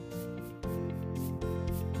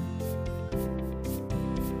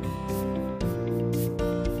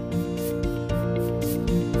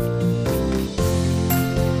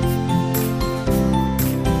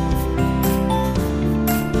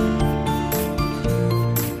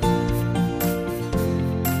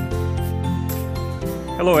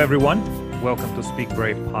Hello, everyone. Welcome to Speak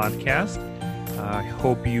Brave podcast. I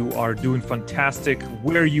hope you are doing fantastic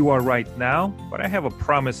where you are right now, but I have a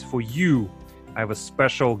promise for you. I have a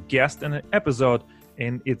special guest in an episode,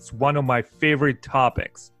 and it's one of my favorite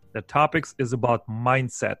topics. The topic is about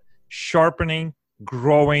mindset, sharpening,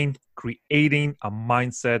 growing, creating a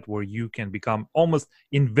mindset where you can become almost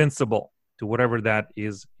invincible to whatever that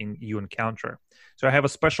is you encounter. So I have a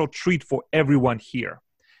special treat for everyone here.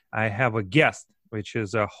 I have a guest, which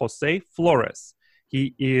is Jose Flores.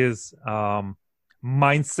 He is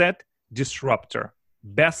mindset disruptor,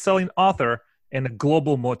 best-selling author, and a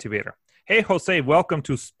global motivator. Hey, Jose, welcome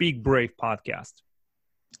to Speak Brave podcast.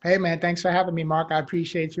 Hey, man, thanks for having me, Mark. I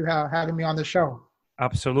appreciate you having me on the show.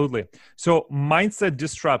 Absolutely. So mindset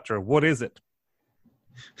disruptor, what is it?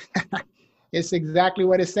 It's exactly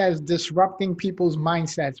what it says, disrupting people's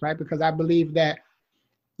mindsets, right? Because I believe that,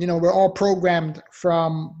 we're all programmed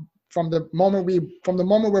from the moment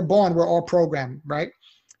we're born, we're all programmed, right?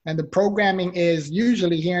 And the programming is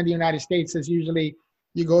usually here in the United States is usually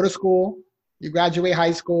you go to school, you graduate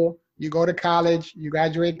high school, you go to college, you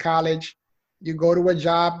graduate college, you go to a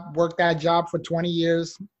job, work that job for 20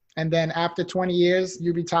 years. And then after 20 years,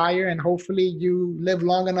 you retire and hopefully you live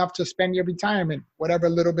long enough to spend your retirement, whatever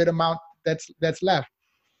little bit amount that's left.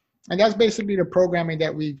 And that's basically the programming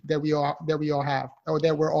that we all have, or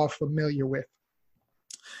that we're all familiar with.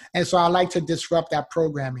 And so I like to disrupt that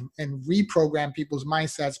programming and reprogram people's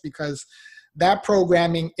mindsets, because that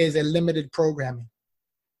programming is a limited programming.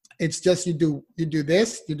 It's just you do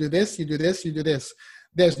this, you do this, you do this, you do this.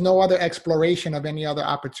 There's no other exploration of any other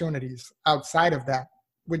opportunities outside of that,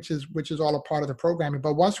 which is all a part of the programming.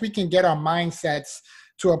 But once we can get our mindsets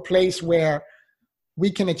to a place where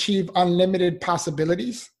we can achieve unlimited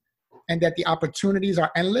possibilities and that the opportunities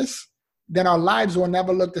are endless, then our lives will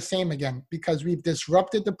never look the same again, because we've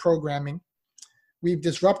disrupted the programming, we've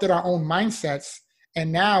disrupted our own mindsets, and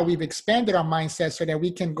now we've expanded our mindsets so that we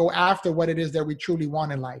can go after what it is that we truly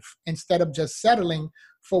want in life, instead of just settling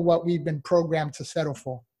for what we've been programmed to settle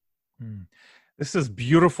for. This is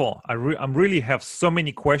beautiful. I'm really have so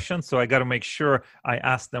many questions, so I got to make sure I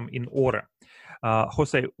ask them in order.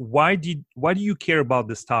 Jose, why do you care about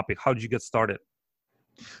this topic? How did you get started?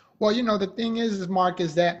 Well, the thing is, Mark,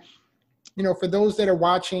 is that, for those that are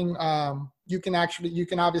watching, you can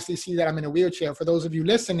obviously see that I'm in a wheelchair. For those of you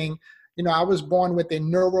listening, I was born with a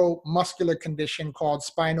neuromuscular condition called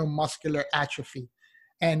spinal muscular atrophy.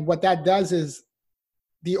 And what that does is,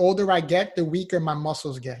 the older I get, the weaker my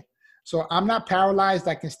muscles get. So I'm not paralyzed.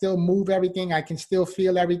 I can still move everything. I can still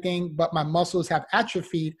feel everything, but my muscles have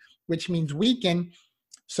atrophied, which means weakened.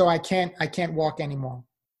 So I can't walk anymore.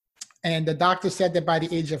 And the doctor said that by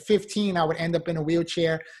the age of 15, I would end up in a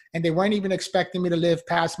wheelchair, and they weren't even expecting me to live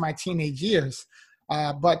past my teenage years.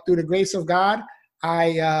 But through the grace of God,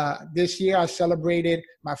 this year I celebrated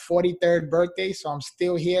my 43rd birthday. So I'm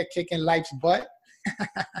still here kicking life's butt.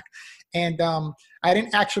 And I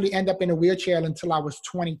didn't actually end up in a wheelchair until I was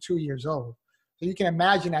 22 years old. So you can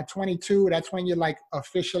imagine at 22, that's when you're like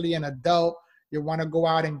officially an adult. You want to go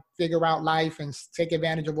out and figure out life and take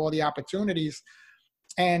advantage of all the opportunities.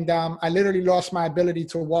 And I literally lost my ability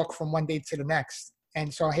to walk from one day to the next.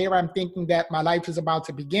 And so here I'm thinking that my life is about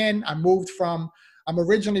to begin. I'm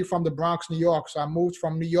originally from the Bronx, New York. So I moved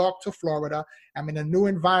from New York to Florida. I'm in a new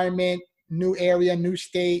environment, new area, new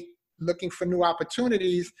state, looking for new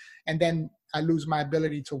opportunities. And then I lose my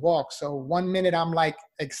ability to walk. So one minute I'm like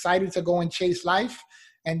excited to go and chase life.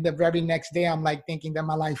 And the very next day I'm like thinking that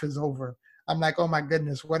my life is over. I'm like, oh my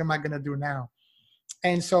goodness, what am I going to do now?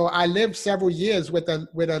 And so I lived several years with a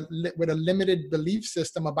limited belief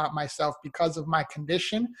system about myself because of my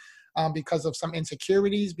condition, because of some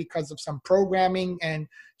insecurities, because of some programming, and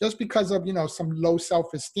just because of, some low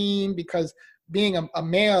self-esteem, because being a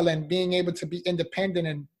male and being able to be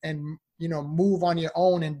independent and move on your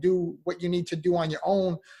own and do what you need to do on your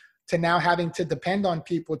own, to now having to depend on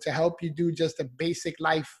people to help you do just the basic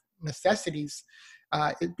life necessities.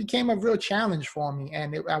 It became a real challenge for me.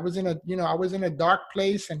 And I was in a dark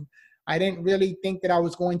place, and I didn't really think that I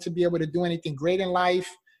was going to be able to do anything great in life.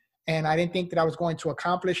 And I didn't think that I was going to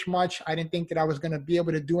accomplish much. I didn't think that I was going to be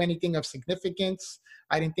able to do anything of significance.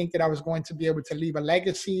 I didn't think that I was going to be able to leave a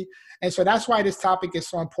legacy. And so that's why this topic is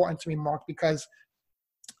so important to me, Mark, because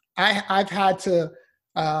I've had to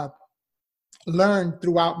learn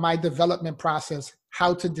throughout my development process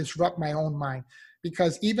how to disrupt my own mind.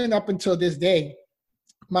 Because even up until this day,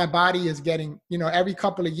 my body is getting, every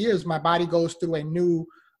couple of years, my body goes through a new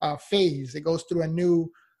phase. It goes through a new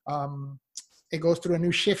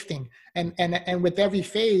shifting. And with every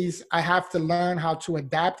phase, I have to learn how to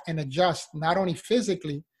adapt and adjust, not only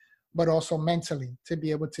physically, but also mentally to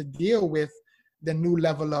be able to deal with the new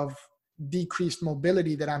level of decreased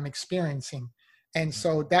mobility that I'm experiencing. And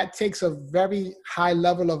so that takes a very high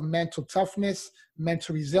level of mental toughness,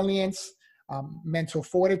 mental resilience, mental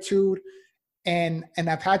fortitude. And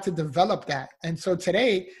I've had to develop that. And so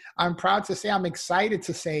today I'm proud to say, I'm excited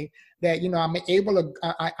to say that,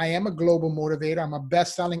 I am a global motivator. I'm a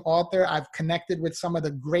best-selling author. I've connected with some of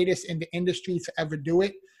the greatest in the industry to ever do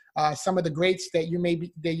it. Some of the greats that you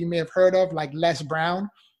may have heard of, like Les Brown.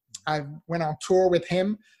 I went on tour with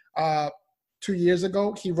him 2 years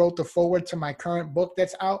ago. He wrote the foreword to my current book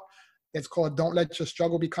that's out. That's called Don't Let Your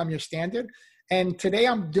Struggle Become Your Standard. And today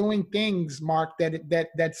I'm doing things, Mark,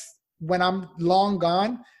 that's when I'm long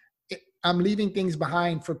gone, I'm leaving things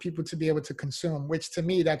behind for people to be able to consume, which to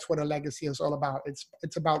me, that's what a legacy is all about.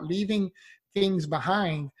 It's about leaving things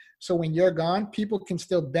behind. So when you're gone, people can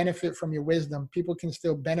still benefit from your wisdom. People can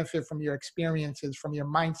still benefit from your experiences, from your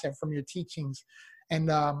mindset, from your teachings. And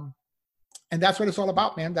that's what it's all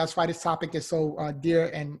about, man. That's why this topic is so dear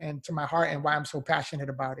and to my heart, and why I'm so passionate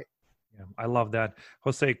about it. Yeah, I love that.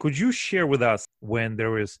 Jose, could you share with us when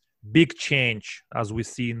there is big change as we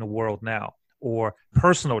see in the world now, or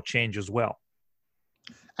personal change as well?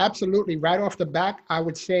 Absolutely. Right off the bat, I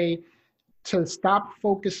would say to stop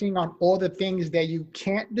focusing on all the things that you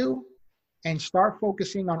can't do and start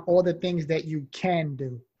focusing on all the things that you can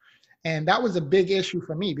do. And that was a big issue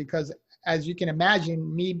for me because, as you can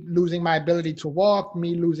imagine, me losing my ability to walk,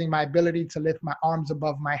 me losing my ability to lift my arms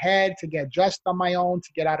above my head, to get dressed on my own,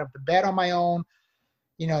 to get out of the bed on my own.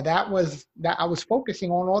 That I was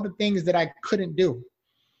focusing on all the things that I couldn't do.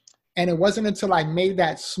 And it wasn't until I made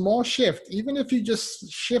that small shift, even if you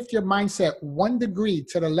just shift your mindset 1 degree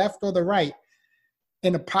to the left or the right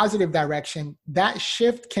in a positive direction, that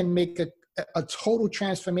shift can make a total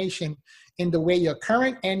transformation in the way your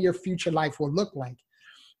current and your future life will look like.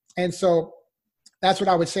 And so that's what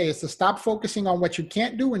I would say, is to stop focusing on what you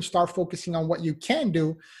can't do and start focusing on what you can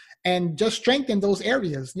do, and just strengthen those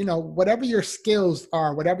areas. Whatever your skills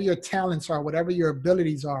are, whatever your talents are, whatever your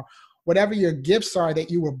abilities are, whatever your gifts are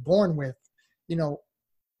that you were born with,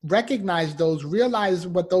 recognize those, realize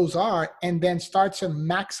what those are, and then start to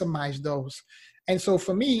maximize those. And so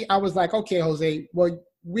for me, I was like, okay, Jose, well,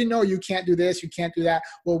 we know you can't do this, you can't do that.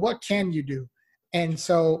 Well, what can you do? And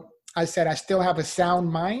so I said, I still have a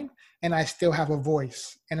sound mind and I still have a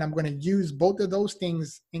voice. And I'm going to use both of those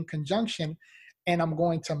things in conjunction, and I'm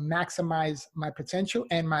going to maximize my potential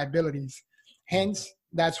and my abilities. Hence,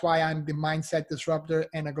 that's why I'm the mindset disruptor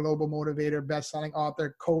and a global motivator, best-selling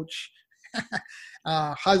author, coach,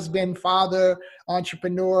 husband, father,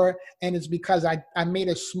 entrepreneur. And it's because I made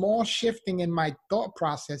a small shifting in my thought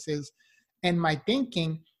processes and my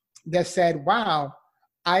thinking that said, wow,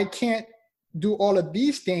 I can't do all of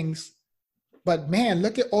these things, but man,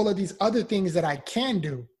 look at all of these other things that I can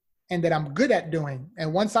do and that I'm good at doing.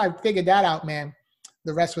 And once I figured that out, man,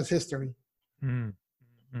 the rest was history. Mm-hmm.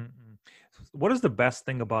 What is the best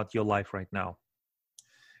thing about your life right now?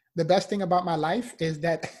 The best thing about my life is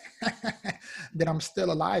that that I'm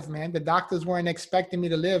still alive, man. The doctors weren't expecting me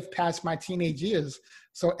to live past my teenage years.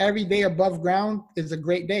 So every day above ground is a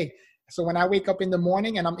great day. So when I wake up in the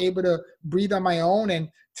morning and I'm able to breathe on my own and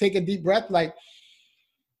take a deep breath, like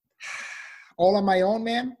all on my own,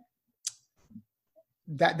 man,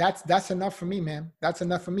 that's enough for me, man. That's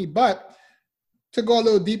enough for me. But to go a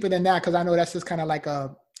little deeper than that, because I know that's just kind of like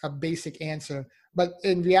a basic answer, but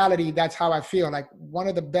in reality, that's how I feel. Like one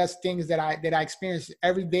of the best things that I experience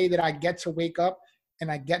every day, that I get to wake up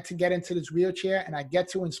and I get to get into this wheelchair and I get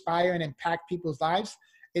to inspire and impact people's lives.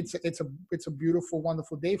 It's a beautiful,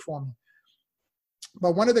 wonderful day for me.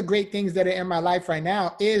 But one of the great things that are in my life right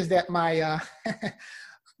now is that my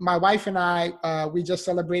my wife and I, we just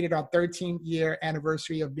celebrated our 13th year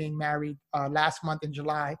anniversary of being married last month in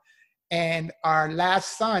July. And our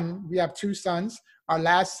last son, we have 2 sons. Our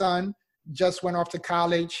last son just went off to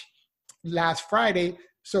college last Friday.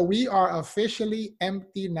 So we are officially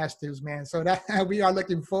empty nesters, man. So that we are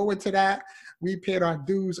looking forward to that. We paid our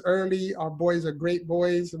dues early. Our boys are great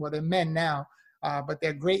boys. Well, they're men now, but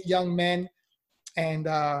they're great young men. And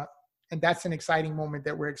that's an exciting moment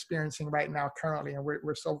that we're experiencing right now currently. And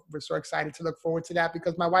we're so excited to look forward to that,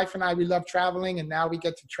 because my wife and I, we love traveling, and now we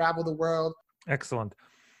get to travel the world. Excellent.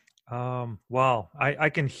 Wow. I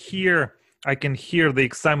can hear the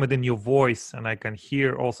excitement in your voice, and I can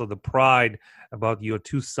hear also the pride about your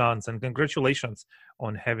 2 sons, and congratulations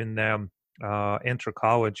on having them enter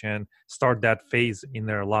college and start that phase in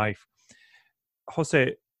their life.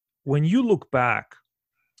 Jose, when you look back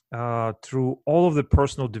through all of the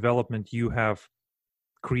personal development you have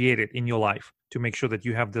created in your life to make sure that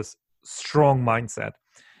you have this strong mindset,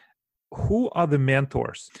 who are the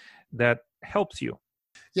mentors that helps you?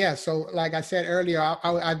 Yeah, so like I said earlier,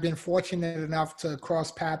 I've been fortunate enough to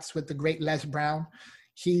cross paths with the great Les Brown.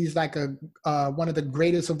 He's like one of the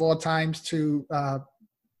greatest of all times to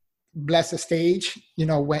bless a stage,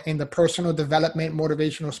 when in the personal development,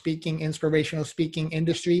 motivational speaking, inspirational speaking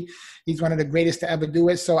industry. He's one of the greatest to ever do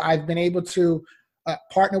it. So I've been able to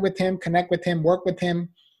partner with him, connect with him, work with him.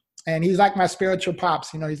 And he's like my spiritual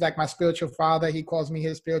pops. He's like my spiritual father. He calls me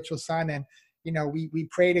his spiritual son. And, we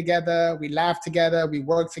pray together, we laugh together, we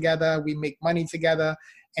work together, we make money together.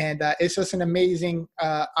 And it's just an amazing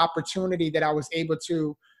opportunity that I was able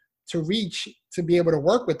to reach, to be able to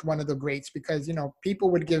work with one of the greats, because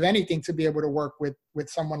people would give anything to be able to work with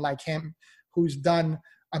someone like him, who's done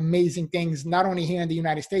amazing things not only here in the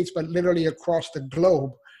United States but literally across the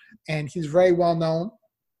globe. And he's very well known.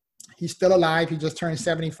 He's still alive. He just turned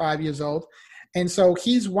 75 years old. And so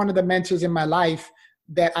he's one of the mentors in my life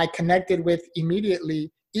that I connected with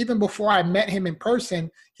immediately. Even before I met him in person,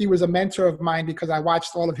 he was a mentor of mine because I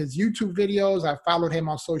watched all of his YouTube videos. I followed him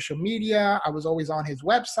on social media. I was always on his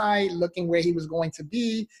website looking where he was going to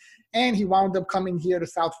be. And he wound up coming here to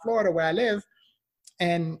South Florida, where I live.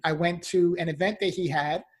 And I went to an event that he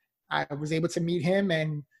had. I was able to meet him.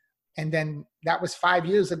 And then that was 5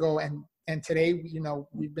 years ago. And today,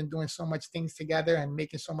 we've been doing so much things together and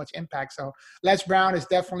making so much impact. So Les Brown is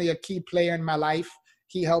definitely a key player in my life.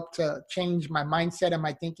 He helped to change my mindset and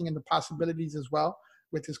my thinking and the possibilities as well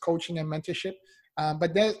with his coaching and mentorship.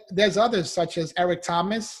 But there's others such as Eric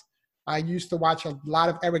Thomas. I used to watch a lot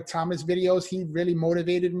of Eric Thomas videos. He really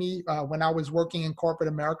motivated me when I was working in corporate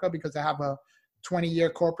America, because I have a 20-year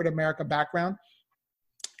corporate America background.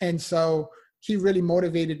 And so he really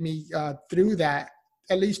motivated me through that,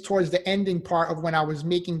 at least towards the ending part of when I was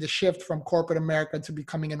making the shift from corporate America to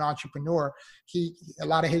becoming an entrepreneur. A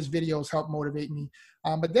lot of his videos helped motivate me.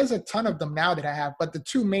 But there's a ton of them now that I have. But the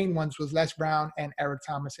two main ones was Les Brown and Eric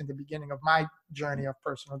Thomas in the beginning of my journey of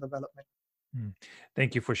personal development.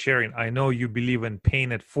 Thank you for sharing. I know you believe in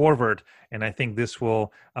paying it forward, and I think this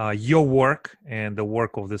will, your work and the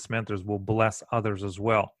work of these mentors will bless others as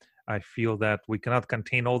well. I feel that we cannot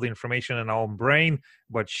contain all the information in our own brain,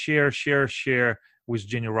 but share with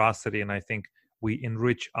generosity. And I think we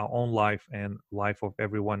enrich our own life and life of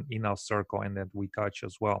everyone in our circle and that we touch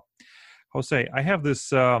as well. Jose, I have this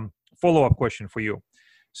follow-up question for you.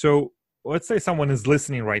 So let's say someone is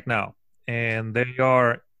listening right now and they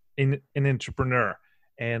are an entrepreneur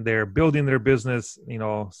and they're building their business.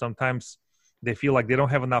 Sometimes they feel like they don't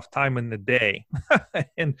have enough time in the day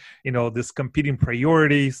and, this competing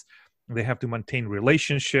priorities. They have to maintain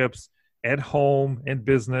relationships at home, in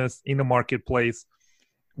business, in the marketplace.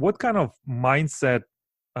 What kind of mindset,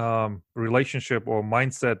 relationship or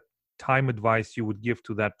mindset time advice you would give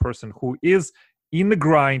to that person who is in the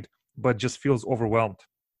grind, but just feels overwhelmed?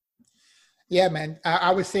 Yeah, man,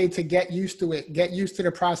 I would say to get used to it, get used to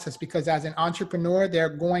the process, because as an entrepreneur, there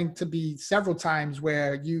are going to be several times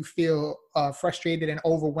where you feel frustrated and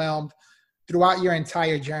overwhelmed throughout your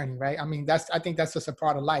entire journey, right? I mean, I think that's just a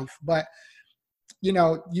part of life. But,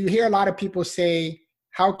 you hear a lot of people say,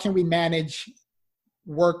 how can we manage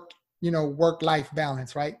work-life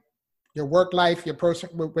balance, right? Your work life,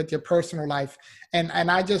 with your personal life. And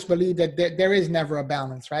I just believe that there is never a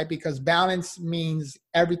balance, right? Because balance means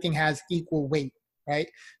everything has equal weight, right?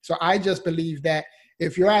 So I just believe that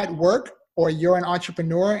if you're at work or you're an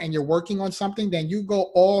entrepreneur and you're working on something, then you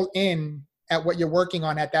go all in at what you're working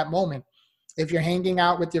on at that moment. If you're hanging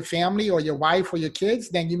out with your family or your wife or your kids,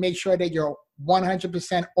 then you make sure that you're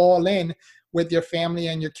 100% all in with your family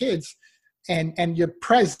and your kids. And you're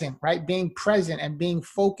present, right? Being present and being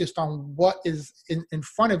focused on what is in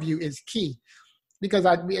front of you is key. Because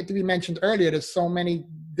we mentioned earlier, there's so many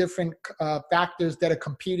different factors that are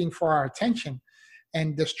competing for our attention,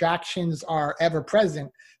 and distractions are ever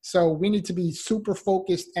present. So we need to be super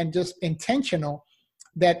focused and just intentional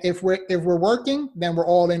that if we're working, then we're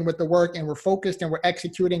all in with the work, and we're focused and we're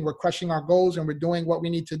executing, we're crushing our goals, and we're doing what we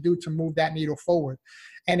need to do to move that needle forward.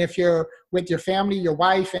 And if you're with your family, your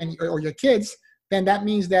wife, or your kids, then that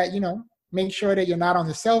means that, make sure that you're not on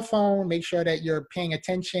the cell phone, make sure that you're paying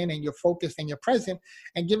attention and you're focused and you're present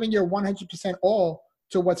and giving your 100% all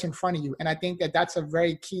to what's in front of you. And I think that that's a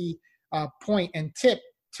very key point and tip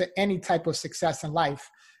to any type of success in life,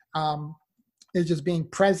 is just being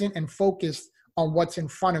present and focused on what's in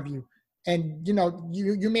front of you. And,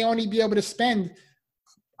 you may only be able to spend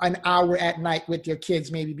an hour at night with your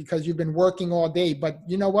kids, maybe because you've been working all day, but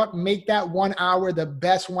you know what? Make that 1 hour the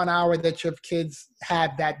best 1 hour that your kids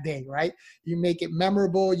had that day, right? You make it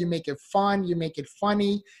memorable, you make it fun, you make it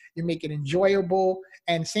funny, you make it enjoyable.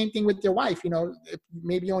 And same thing with your wife. You know, if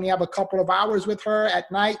maybe you only have a couple of hours with her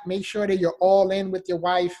at night, make sure that you're all in with your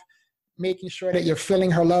wife, making sure that you're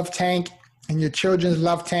filling her love tank and your children's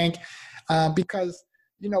love tank. Because,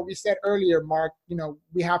 you know, we said earlier, Mark, you know,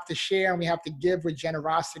 we have to share and we have to give with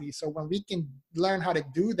generosity. So when we can learn how to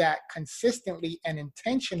do that consistently and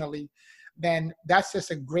intentionally, then that's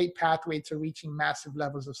just a great pathway to reaching massive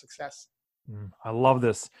levels of success. I love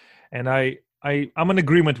this. And I'm in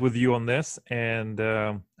agreement with you on this. And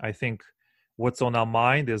I think what's on our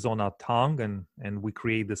mind is on our tongue, and we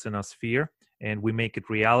create this in our sphere, and we make it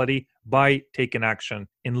reality by taking action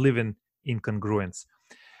and living in congruence.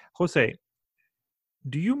 Jose,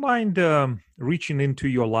 do you mind reaching into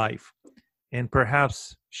your life and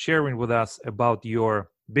perhaps sharing with us about your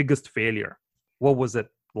biggest failure? What was it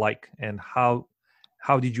like, and how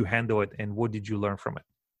did you handle it, and what did you learn from it?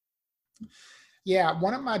 Yeah,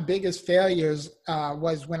 one of my biggest failures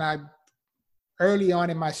was when early on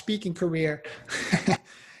in my speaking career,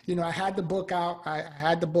 you know, I had the book out. I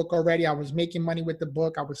had the book already. I was making money with the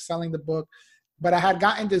book. I was selling the book. But I had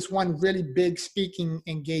gotten this one really big speaking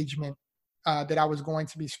engagement that I was going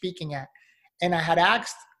to be speaking at. And I had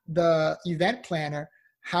asked the event planner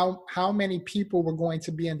how many people were going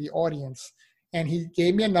to be in the audience. And he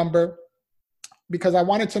gave me a number because I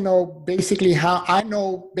wanted to know basically how I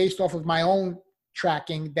know based off of my own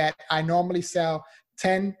tracking that I normally sell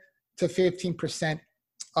 10 to 15%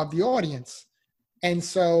 of the audience. And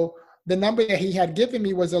so the number that he had given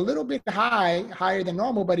me was a little bit higher than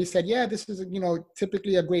normal, but he said, yeah, this is, you know,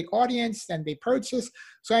 typically a great audience and they purchase.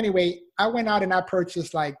 So anyway, I went out and I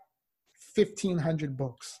purchased like 1,500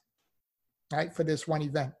 books, right, for this one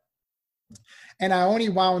event. And I only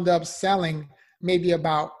wound up selling maybe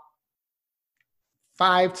about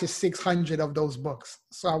 500 to 600 of those books.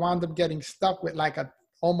 So I wound up getting stuck with like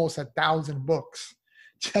almost 1,000 books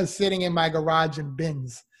just sitting in my garage in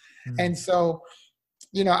bins. Mm-hmm. And so,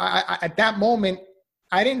 you know, I at that moment,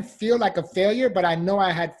 I didn't feel like a failure, but I know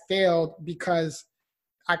I had failed because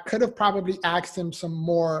I could have probably asked him some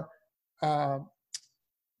more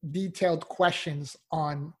detailed questions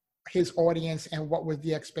on his audience and what were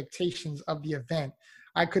the expectations of the event.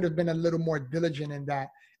 I could have been a little more diligent in that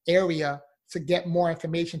area to get more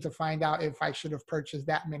information to find out if I should have purchased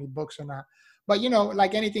that many books or not. But, you know,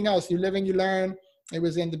 like anything else, you live and you learn. It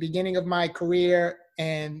was in the beginning of my career,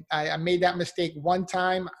 and I made that mistake one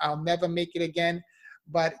time. I'll never make it again.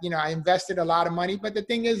 But, you know, I invested a lot of money. But the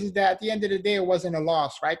thing is that at the end of the day, it wasn't a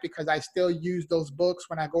loss, right? Because I still used those books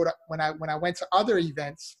when I went to other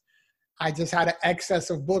events. I just had an excess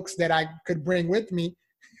of books that I could bring with me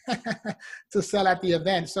to sell at the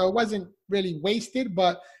event. So it wasn't really wasted,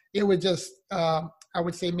 but it was just, I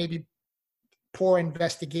would say maybe poor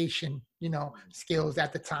investigation, you know, skills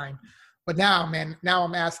at the time. But now, man, now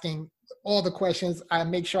I'm asking all the questions. I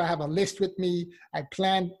make sure I have a list with me. I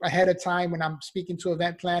plan ahead of time when I'm speaking to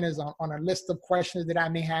event planners on a list of questions that I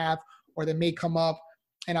may have or that may come up.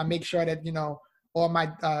 And I make sure that, you know, all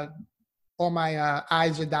my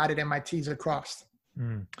I's are dotted and my T's are crossed.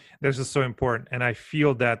 This is so important. And I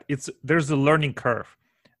feel that there's a learning curve,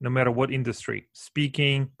 no matter what industry,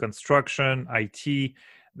 speaking, construction, IT,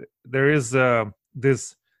 there is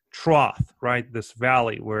this trough, right? This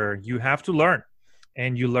valley where you have to learn,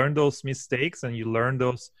 and you learn those mistakes, and you learn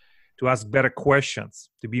those to ask better questions,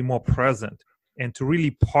 to be more present, and to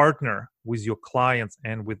really partner with your clients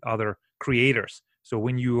and with other creators. So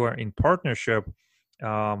when you are in partnership,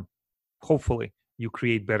 hopefully you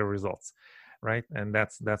create better results, right? And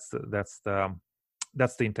that's the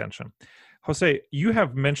intention. Jose, you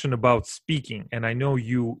have mentioned about speaking, and I know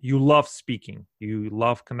you love speaking. You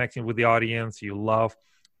love connecting with the audience. You love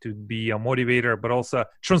to be a motivator, but also a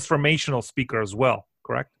transformational speaker as well,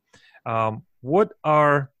 correct? What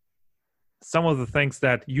are some of the things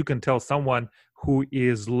that you can tell someone who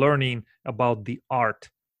is learning about the art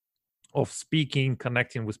of speaking,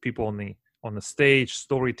 connecting with people on the stage,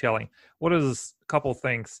 storytelling? What is a couple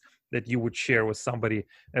things that you would share with somebody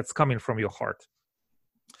that's coming from your heart?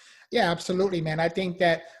 Yeah, absolutely, man. I think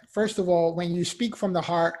that, first of all, when you speak from the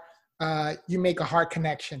heart, you make a heart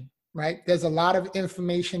connection, right? There's a lot of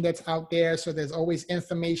information that's out there. So there's always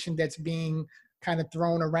information that's being kind of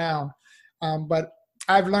thrown around. But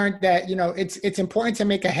I've learned that, you know, it's important to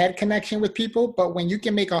make a head connection with people. But when you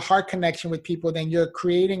can make a heart connection with people, then you're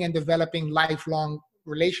creating and developing lifelong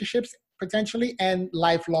relationships, potentially, and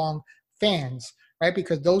lifelong fans, right?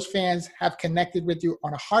 Because those fans have connected with you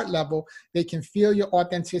on a heart level. They can feel your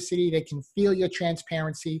authenticity. They can feel your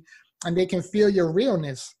transparency, and they can feel your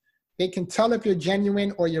realness. They can tell if you're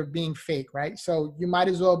genuine or you're being fake, right? So you might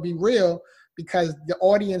as well be real, because the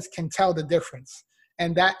audience can tell the difference.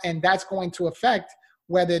 and that's going to affect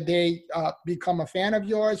whether they become a fan of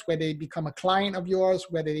yours, whether they become a client of yours,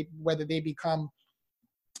 whether they become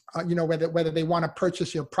whether they want to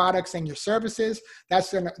purchase your products and your services.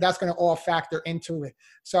 That's gonna all factor into it.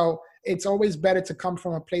 So it's always better to come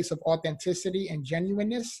from a place of authenticity and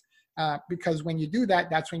genuineness, because when you do that,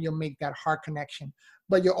 that's when you'll make that heart connection.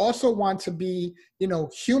 But you also want to be,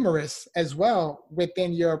 humorous as well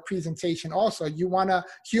within your presentation. Also, you want to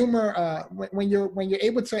humor when you're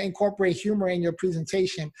able to incorporate humor in your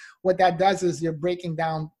presentation. What that does is you're breaking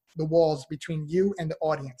down the walls between you and the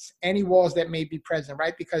audience, any walls that may be present,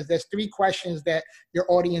 right? Because there's 3 questions that your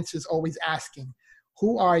audience is always asking: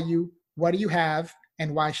 who are you? What do you have?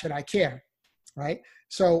 And why should I care? Right?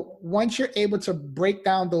 So once you're able to break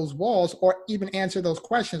down those walls or even answer those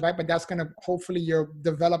questions, right? But that's going to hopefully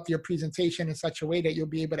develop your presentation in such a way that you'll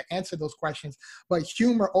be able to answer those questions. But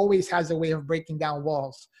humor always has a way of breaking down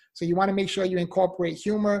walls. So you want to make sure you incorporate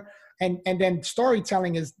humor, and then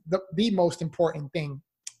storytelling is the most important thing,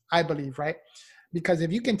 I believe, right? Because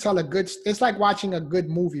if you can tell it's like watching a good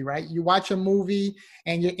movie, right? You watch a movie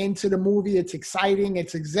and you're into the movie. It's exciting.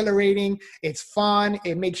 It's exhilarating. It's fun.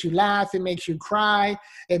 It makes you laugh. It makes you cry.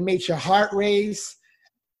 It makes your heart race.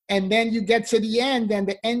 And then you get to the end and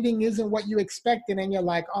the ending isn't what you expected. And you're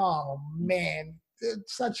like, oh man,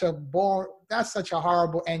 that's such a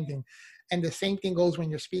horrible ending. And the same thing goes when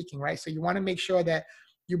you're speaking, right? So you want to make sure that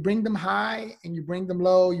you bring them high and you bring them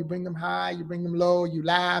low, you bring them high, you bring them low, you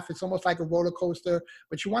laugh. It's almost like a roller coaster,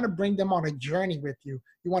 but you want to bring them on a journey with you.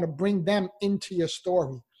 You want to bring them into your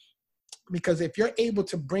story. Because if you're able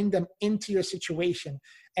to bring them into your situation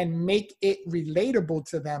and make it relatable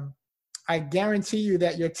to them, I guarantee you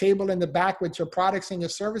that your table in the back with your products and your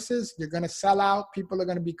services, you're going to sell out. People are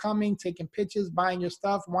going to be coming, taking pictures, buying your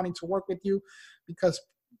stuff, wanting to work with you. Because,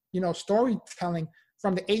 storytelling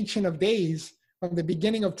from the ancient of days, from the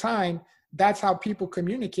beginning of time, that's how people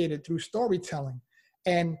communicated, through storytelling.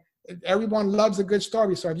 And everyone loves a good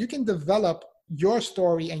story. So if you can develop your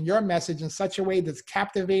story and your message in such a way that's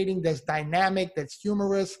captivating, that's dynamic, that's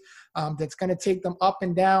humorous, that's going to take them up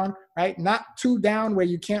and down, right? Not too down where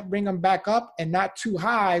you can't bring them back up, and not too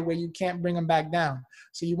high where you can't bring them back down.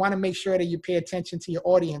 So you want to make sure that you pay attention to your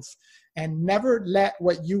audience and never let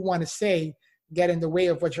what you want to say get in the way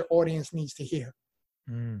of what your audience needs to hear.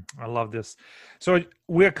 I love this. So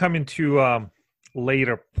we're coming to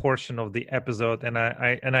later portion of the episode, and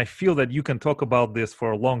I feel that you can talk about this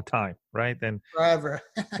for a long time, right? And forever.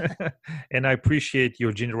 And I appreciate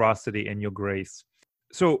your generosity and your grace.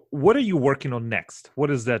 So what are you working on next?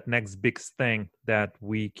 What is that next big thing that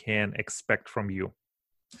we can expect from you?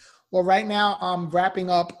 Well, right now I'm wrapping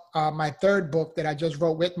up my 3rd book that I just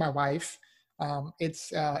wrote with my wife.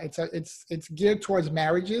 It's geared towards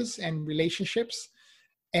marriages and relationships.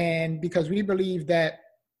 And because we believe that,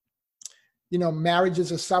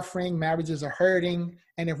 marriages are suffering, marriages are hurting.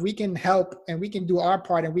 And if we can help and we can do our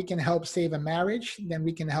part and we can help save a marriage, then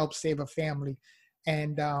we can help save a family.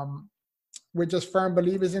 And we're just firm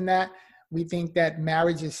believers in that. We think that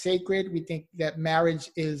marriage is sacred. We think that marriage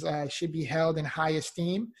should be held in high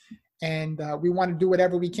esteem. And we want to do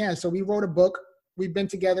whatever we can. So we wrote a book. We've been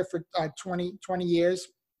together for 20 years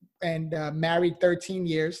and married 13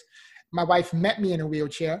 years. My wife met me in a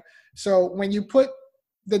wheelchair. So when you put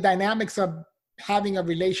the dynamics of having a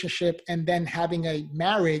relationship and then having a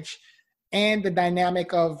marriage, and the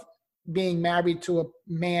dynamic of being married to a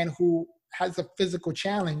man who has a physical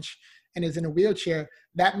challenge and is in a wheelchair,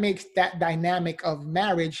 that makes that dynamic of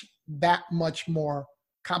marriage that much more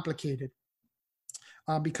complicated,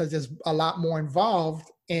 because there's a lot more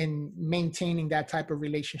involved in maintaining that type of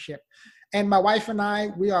relationship. And my wife and I,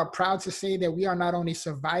 we are proud to say that we are not only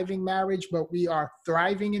surviving marriage, but we are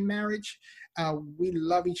thriving in marriage. We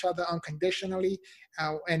love each other unconditionally,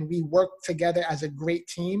 and we work together as a great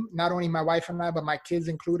team. Not only my wife and I, but my kids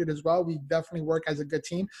included as well. We definitely work as a good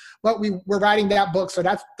team. But we're writing that book, so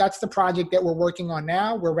that's the project that we're working on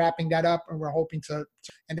now. We're wrapping that up, and we're hoping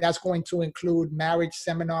and that's going to include marriage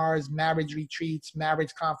seminars, marriage retreats,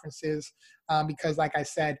 marriage conferences, because like I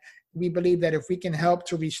said, we believe that if we can help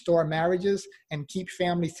to restore marriages and keep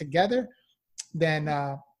families together, then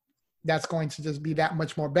that's going to just be that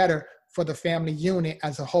much more better for the family unit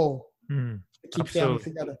as a whole. To keep families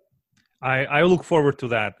together. I look forward to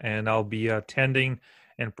that, and I'll be attending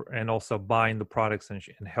and also buying the products and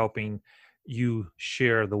helping you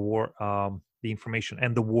share the information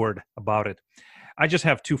and the word about it. I just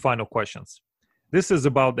have 2 final questions. This is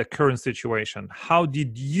about the current situation. How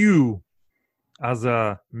did you, as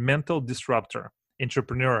a mental disruptor,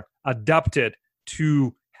 entrepreneur, adapted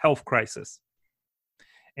to health crisis?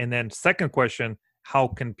 And then second question how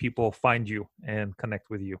can people find you and connect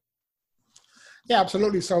with you? Yeah,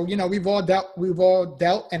 absolutely. So, we've all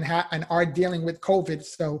dealt and are dealing with COVID.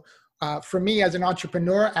 So for me as an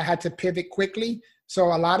entrepreneur, I had to pivot quickly.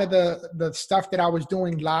 So a lot of the stuff that I was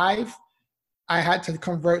doing live, I had to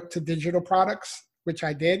convert to digital products, which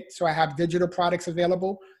I did. So I have digital products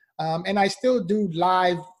available. And I still do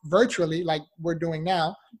live virtually like we're doing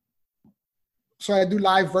now. So I do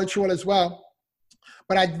live virtual as well.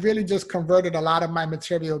 But I really just converted a lot of my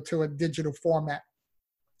material to a digital format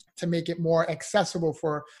to make it more accessible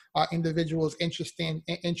for individuals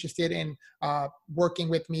interested in working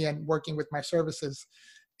with me and working with my services.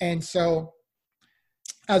 And so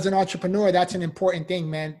as an entrepreneur, that's an important thing,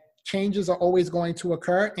 man. Changes are always going to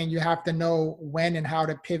occur, and you have to know when and how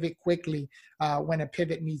to pivot quickly when a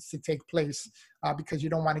pivot needs to take place, because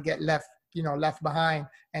you don't want to get left behind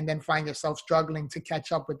and then find yourself struggling to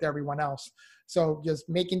catch up with everyone else. So just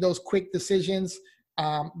making those quick decisions,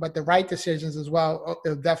 but the right decisions as well,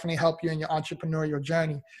 it'll definitely help you in your entrepreneurial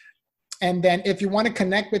journey. And then if you want to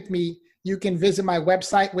connect with me, you can visit my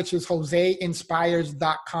website, which is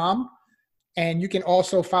joseinspires.com. And you can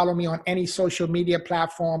also follow me on any social media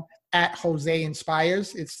platform at Jose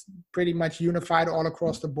Inspires. It's pretty much unified all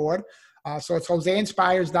across the board. So it's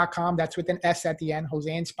joseinspires.com. That's with an S at the end.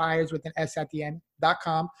 Jose Inspires with an S at the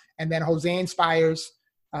end.com. And then Jose Inspires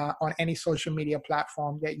on any social media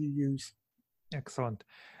platform that you use. Excellent.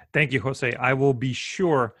 Thank you, Jose. I will be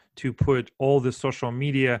sure to put all the social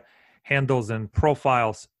media handles and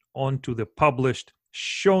profiles onto the published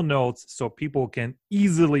show notes so people can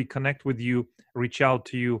easily connect with you, reach out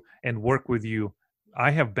to you, and work with you.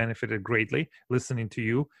 I have benefited greatly listening to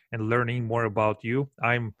you and learning more about you.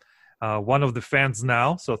 I'm one of the fans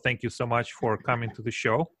now, so thank you so much for coming to the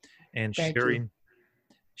show and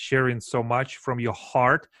sharing so much from your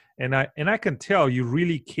heart. And I can tell you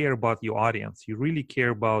really care about your audience. You really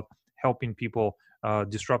care about helping people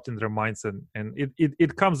disrupting their minds, and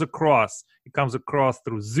it comes across. It comes across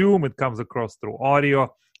through Zoom. It comes across through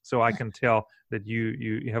audio. So I can tell that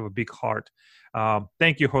you have a big heart.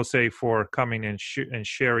 Thank you, Jose, for coming and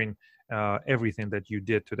sharing everything that you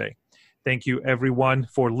did today. Thank you, everyone,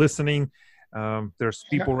 for listening. There's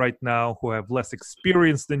people right now who have less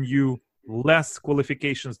experience than you, less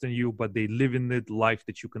qualifications than you, but they live in the life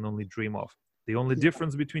that you can only dream of. The only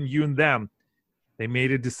difference between you and them, they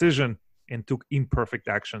made a decision and took imperfect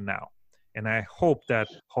action now. And I hope that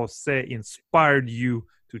Jose inspired you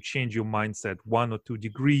to change your mindset 1 or 2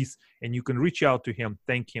 degrees, and you can reach out to him,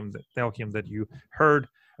 thank him, tell him that you heard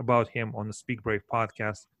about him on the Speak Brave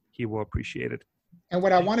podcast. He will appreciate it. And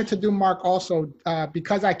what I wanted to do, Mark, also,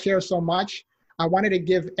 because I care so much, I wanted to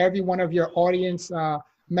give every one of your audience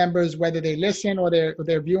members, whether they listen or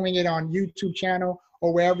they're viewing it on YouTube channel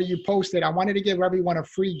or wherever you post it, I wanted to give everyone a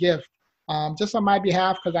free gift. Just on my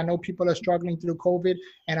behalf, because I know people are struggling through COVID,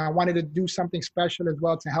 and I wanted to do something special as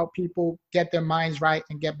well to help people get their minds right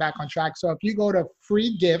and get back on track. So if you go to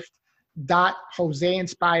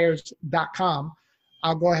freegift.joseinspires.com,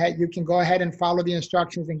 you can go ahead and follow the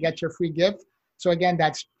instructions and get your free gift. So again,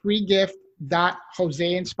 that's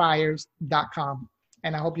freegift.joseinspires.com.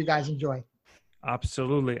 And I hope you guys enjoy.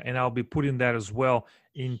 Absolutely. And I'll be putting that as well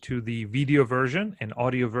into the video version and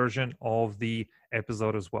audio version of the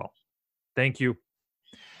episode as well. Thank you.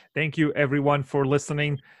 Thank you, everyone, for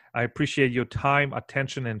listening. I appreciate your time,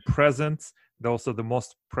 attention, and presence. Those are the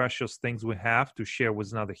most precious things we have to share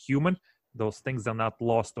with another human. Those things are not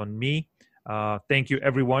lost on me. Thank you,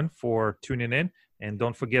 everyone, for tuning in. And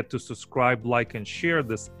don't forget to subscribe, like, and share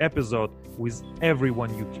this episode with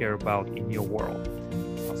everyone you care about in your world.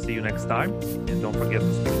 I'll see you next time. And don't forget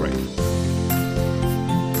to speak brave.